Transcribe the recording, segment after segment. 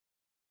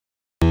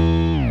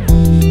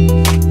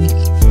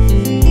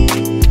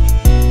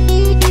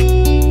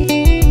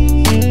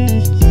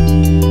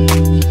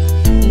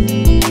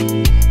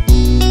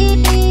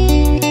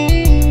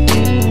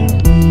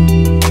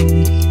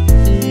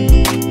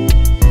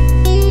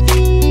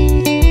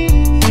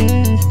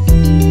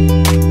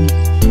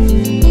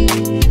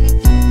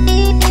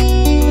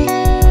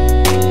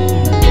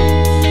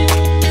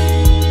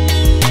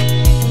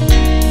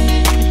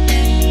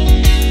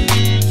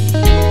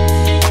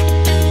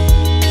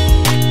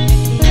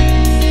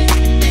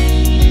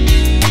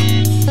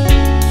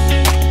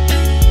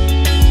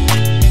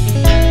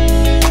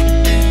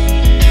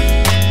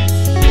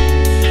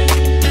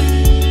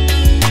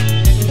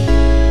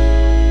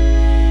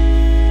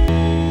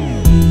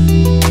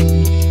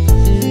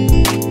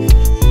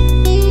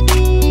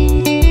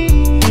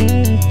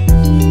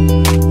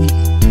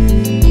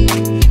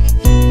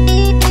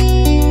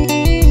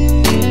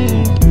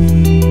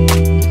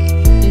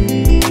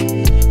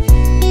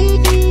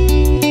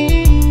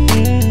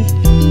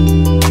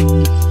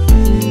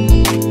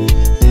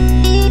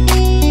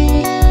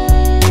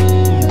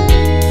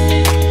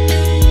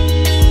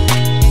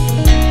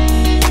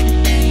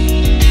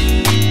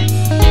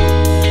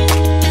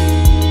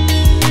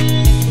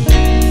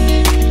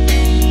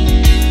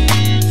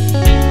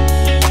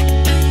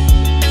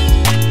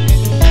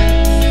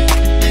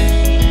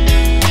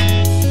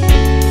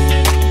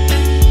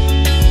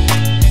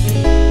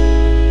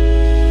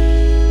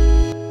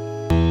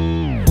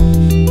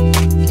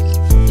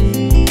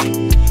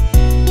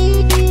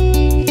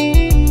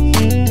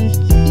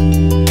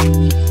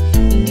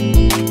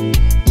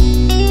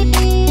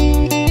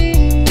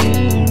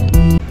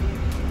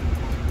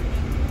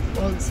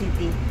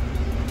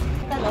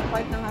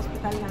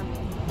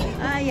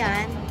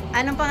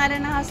Anong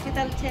pangalan ng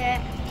hospital, Che?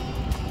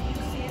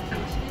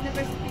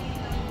 University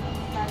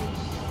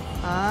College.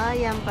 Ah,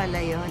 yan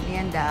pala yun.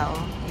 Yan daw.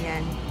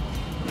 Yan.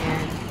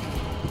 Yan.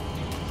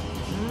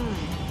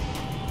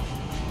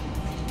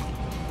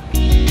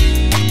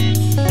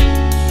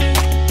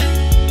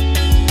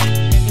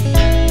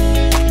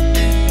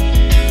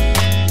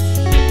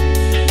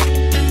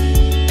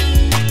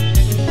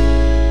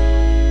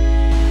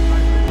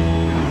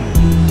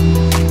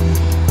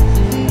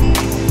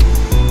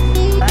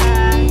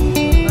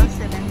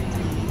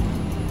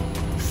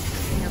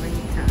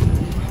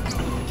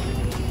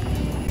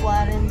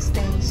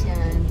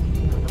 Station.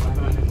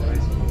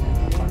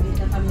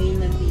 Dito kami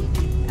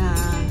nandito.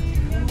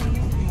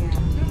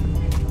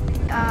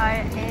 We are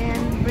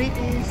in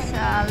British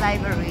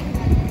Library.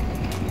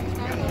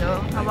 So,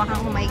 hawakan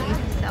ko may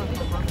gift sa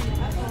cellphone ko.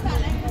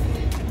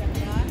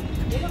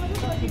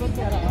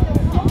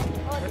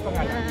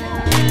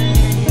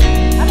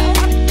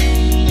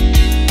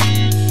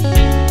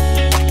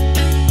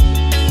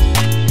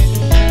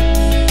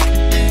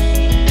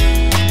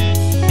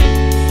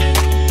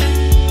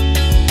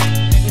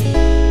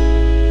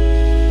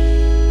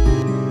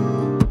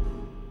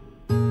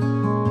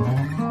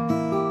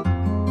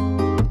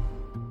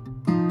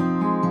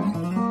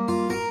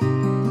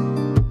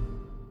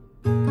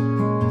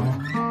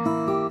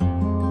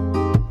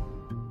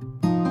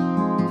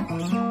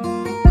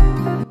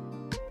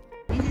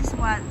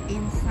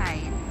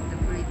 Inside the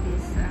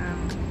British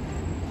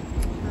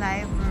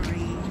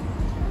Library.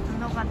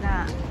 Ano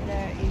kada?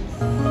 There is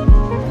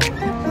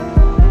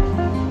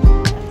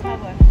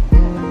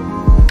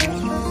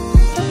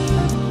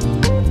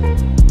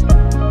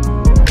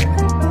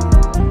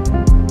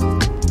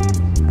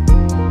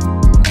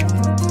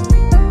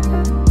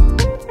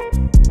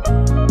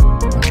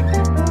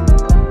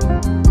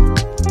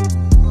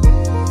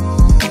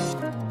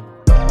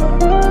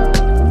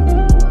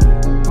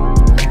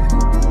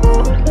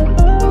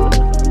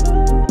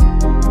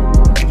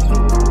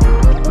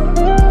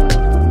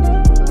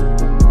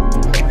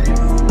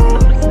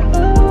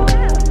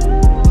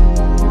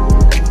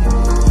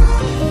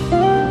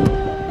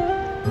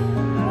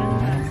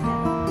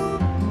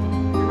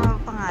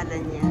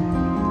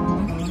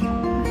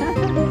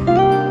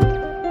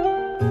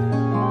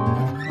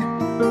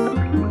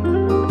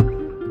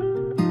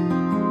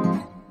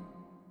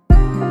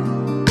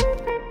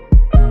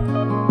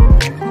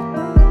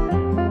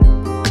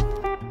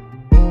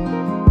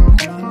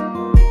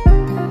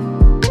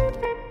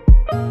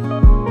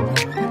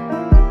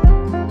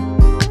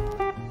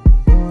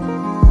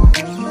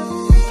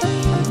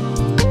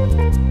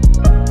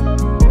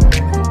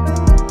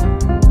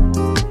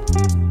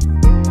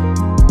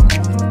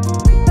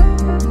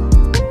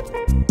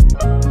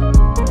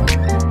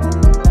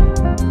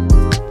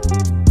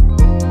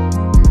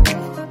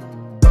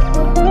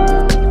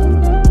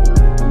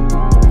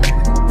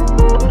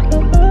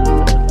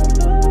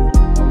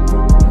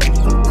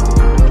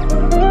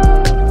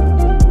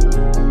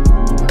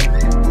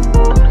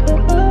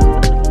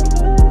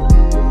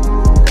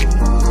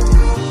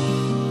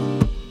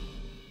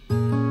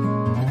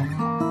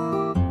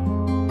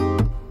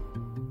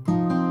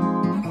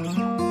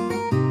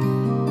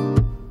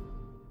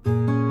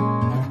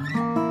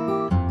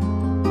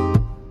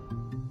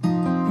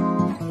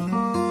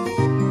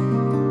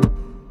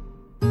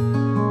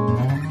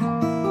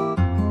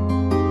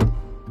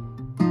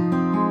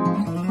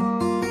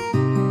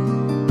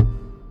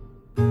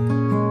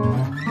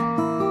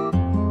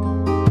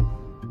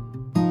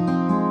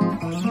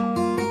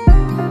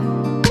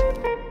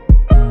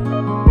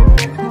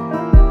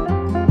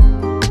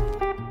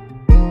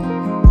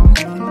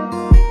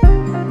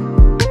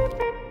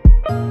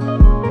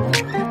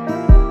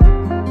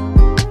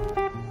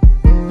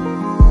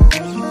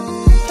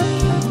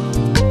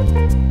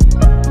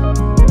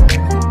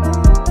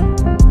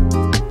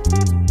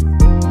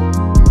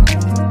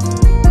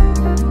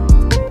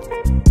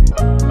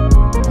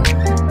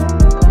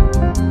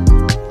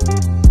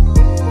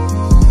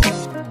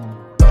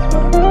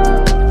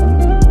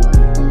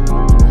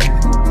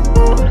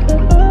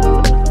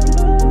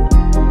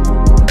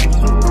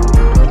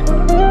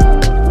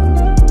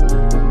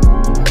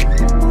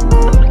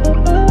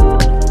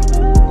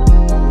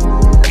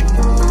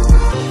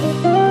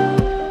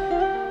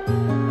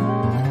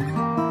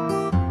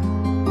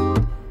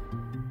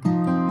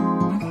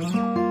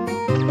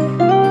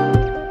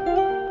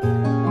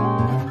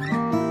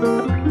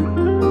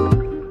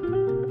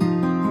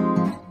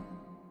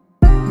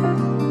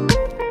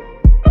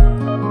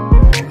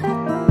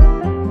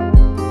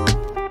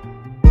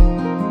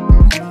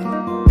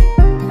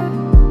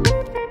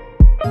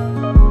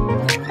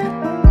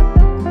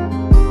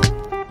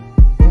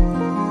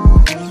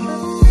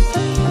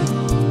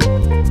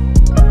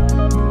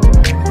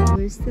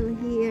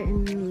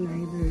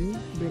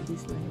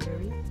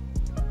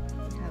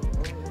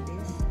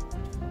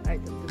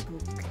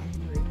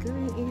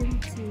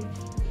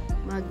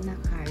Magna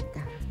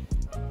Carta.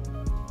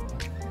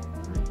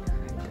 Magna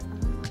Carta.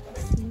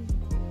 See,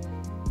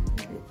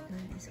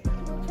 that is one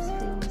of the most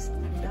famous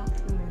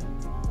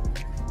documents of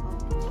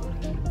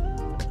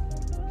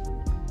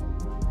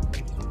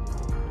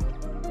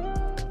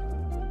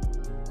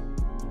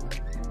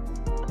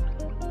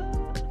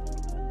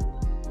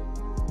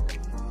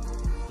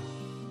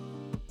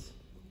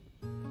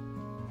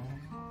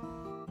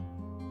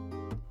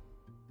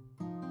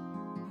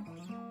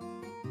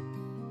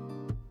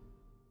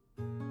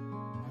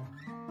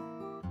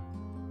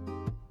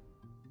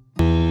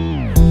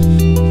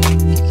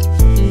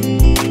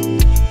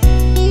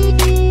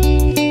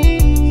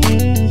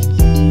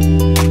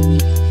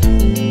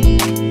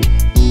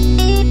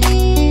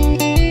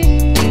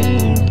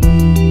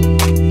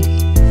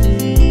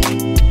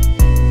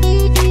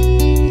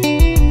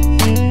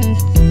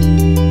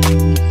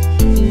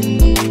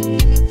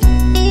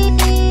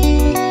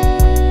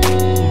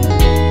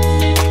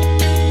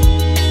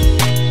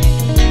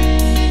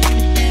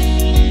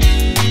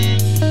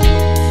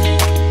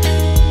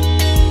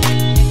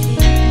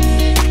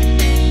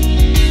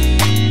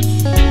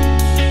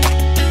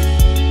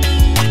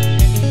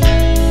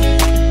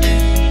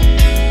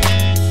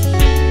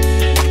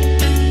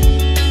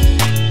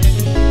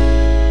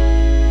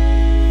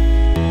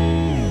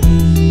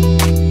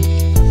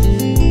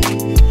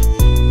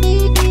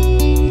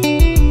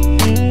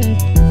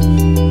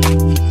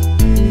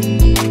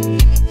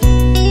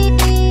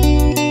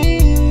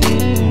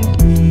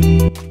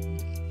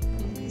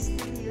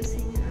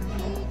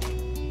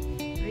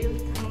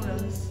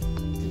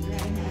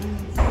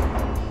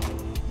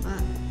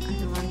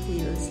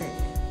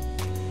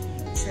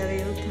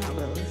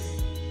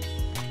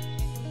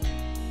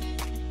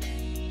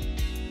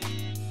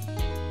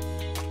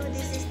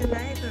the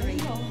library.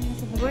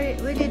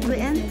 Where did we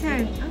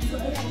enter?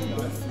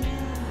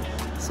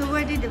 So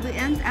where did we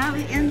enter? Ah,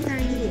 we enter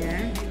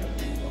here.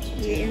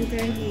 We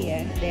enter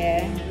here,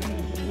 there,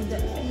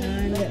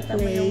 and that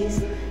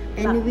place.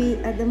 And we,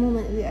 at the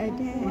moment, we are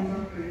there.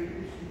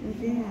 We're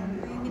there.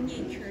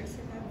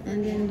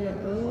 And then the,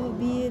 oh,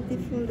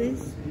 beautiful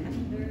this.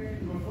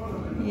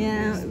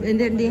 Yeah,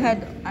 and then they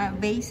had a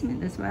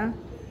basement as well.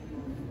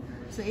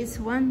 So it's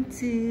 1,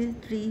 2,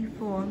 3,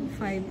 4,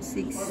 5,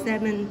 6,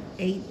 7,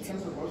 8,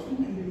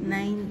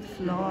 9th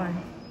floor.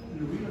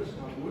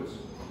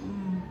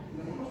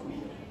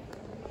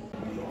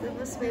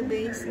 Tapos may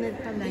basement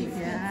pala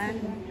dyan.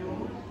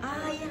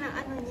 Ah, yan ang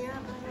ano niya.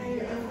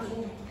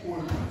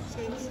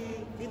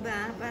 Shake.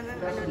 Diba?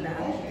 Parang ano lang.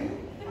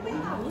 May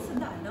tao sa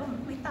dalaw.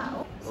 May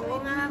tao.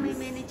 Oo nga, may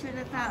miniature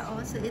na tao.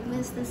 So it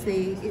means to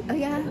say, oh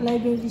yeah,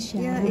 Library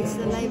siya. yeah,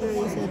 it's a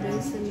library. So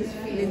there's a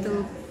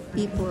little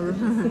people.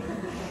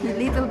 The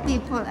little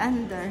people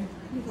under.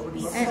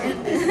 And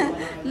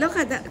look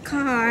at that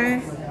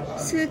car.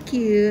 So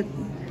cute.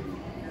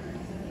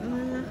 Oh,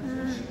 look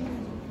at.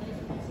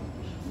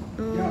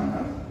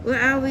 Oh, where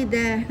are we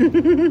there?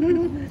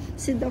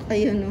 Sito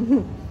kayo,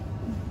 no?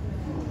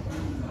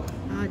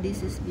 Oh,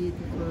 this is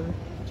beautiful.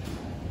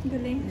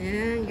 Galing.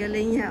 Yan,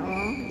 galing niya,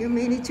 oh. Yung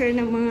miniature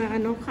ng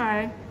mga ano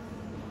car.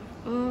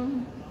 Oh,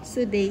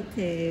 so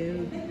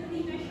detailed.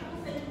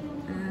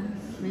 Ah,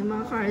 may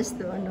mga cars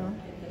doon, no?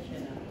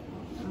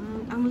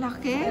 Ang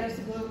laki.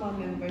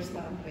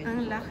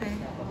 Ang laki.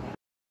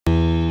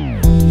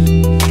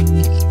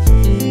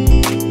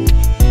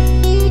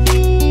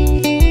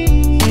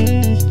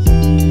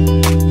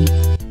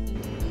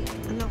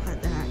 Look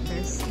at that.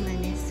 There's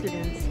many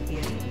students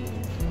here.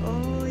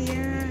 Oh,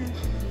 yeah.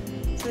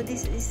 So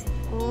this is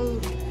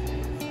all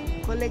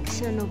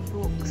collection of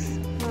books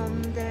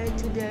from there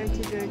to there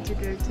to there to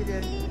there to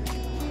there.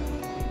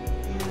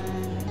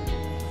 Yan.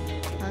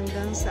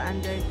 Hanggang sa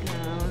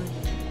underground.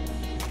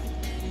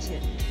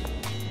 Yan.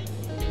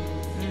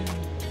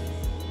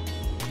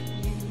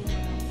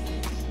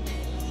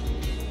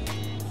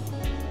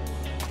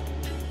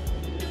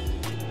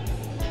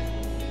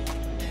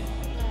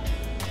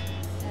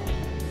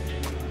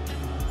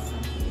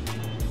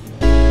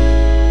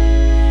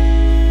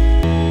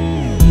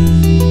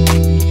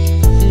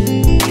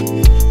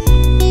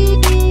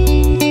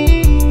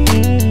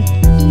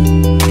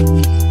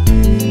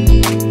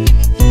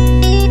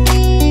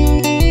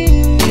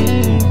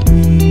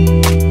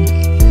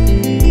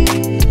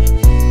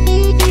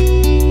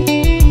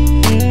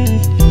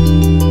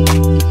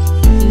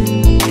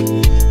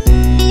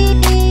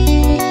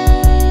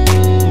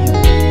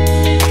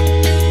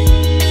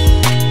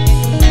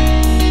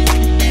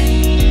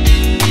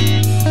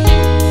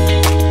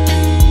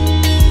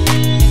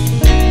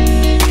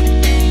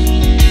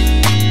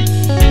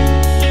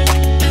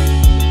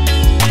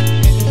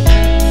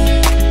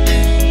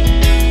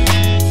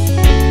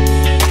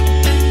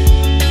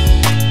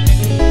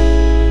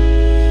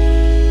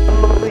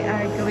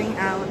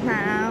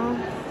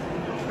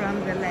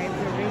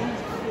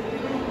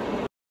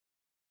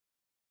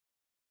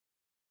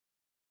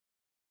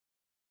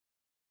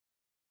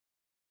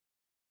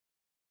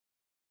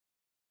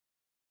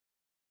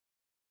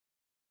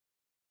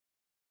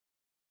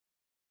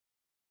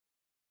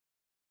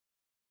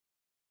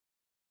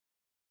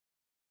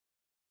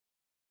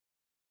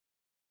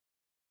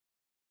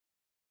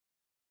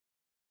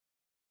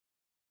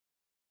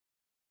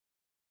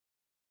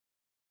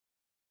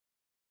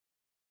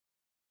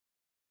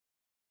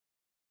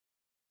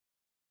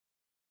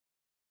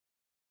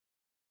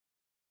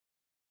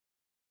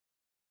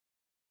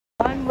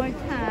 One more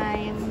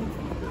time.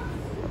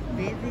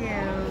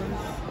 Videos.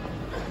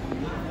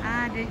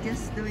 Ah, they're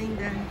just doing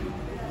the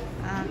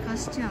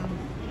costume.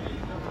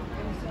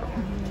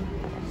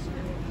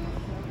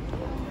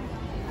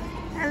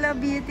 Hello,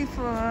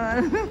 beautiful.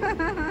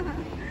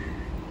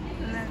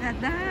 Look at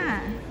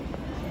that.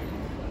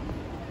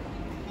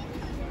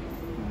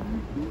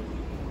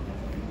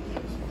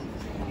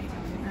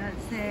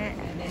 That's it.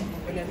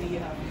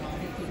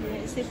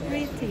 It's so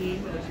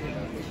pretty.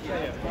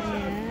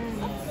 Ayan.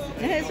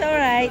 It's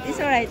alright. It's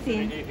alright,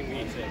 Tim.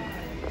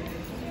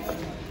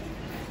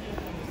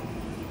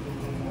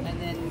 And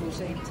then we'll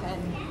say 10.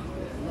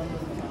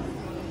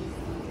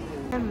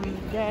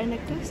 They're in a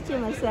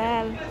costume as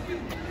well.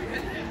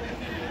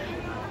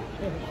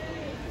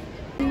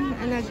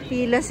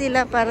 Nagpila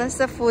sila para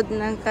sa food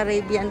ng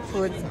Caribbean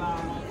food.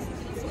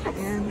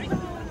 Ayan.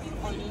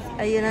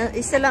 Ayun na.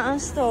 Isa lang ang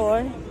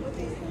store.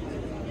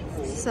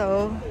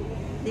 So,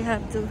 they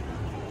have to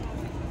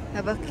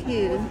have a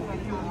queue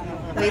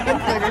waiting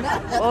for the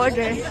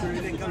order.